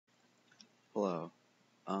Hello.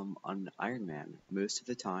 On Iron Man, most of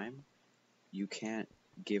the time, you can't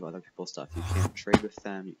give other people stuff. You can't trade with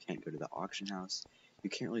them, you can't go to the auction house, you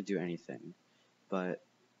can't really do anything. But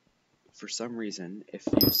for some reason, if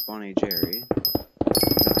you spawn a Jerry,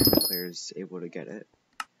 the Iron Man player is able to get it.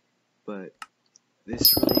 But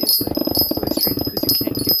this really is really strange because you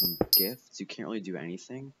can't give them gifts, you can't really do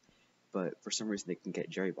anything. But for some reason, they can get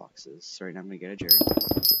Jerry boxes. So right now I'm gonna get a Jerry.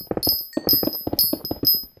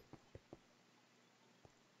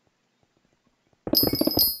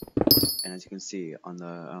 And as you can see on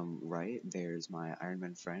the right, there's my Iron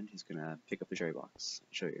Man friend who's gonna pick up the Jerry box. I'll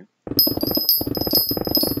show you.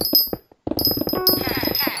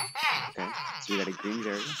 Okay, so we got a green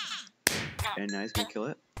Jerry, and now he's gonna kill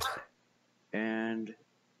it. And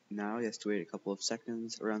now he has to wait a couple of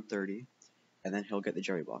seconds, around 30, and then he'll get the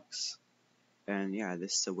Jerry box. And yeah,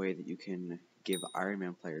 this is a way that you can give Iron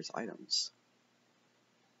Man players items.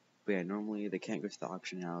 But yeah, normally they can't go to the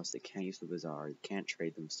auction house, they can't use the bazaar, you can't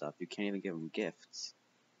trade them stuff, you can't even give them gifts.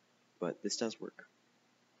 But this does work.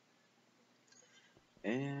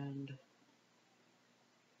 And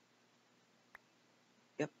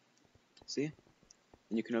yep, see?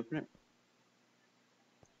 And you can open it.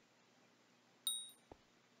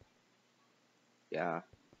 Yeah.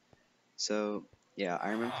 So yeah,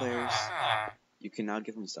 Iron Man players, you can now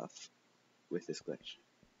give them stuff with this glitch.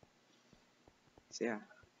 So yeah,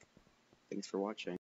 thanks for watching.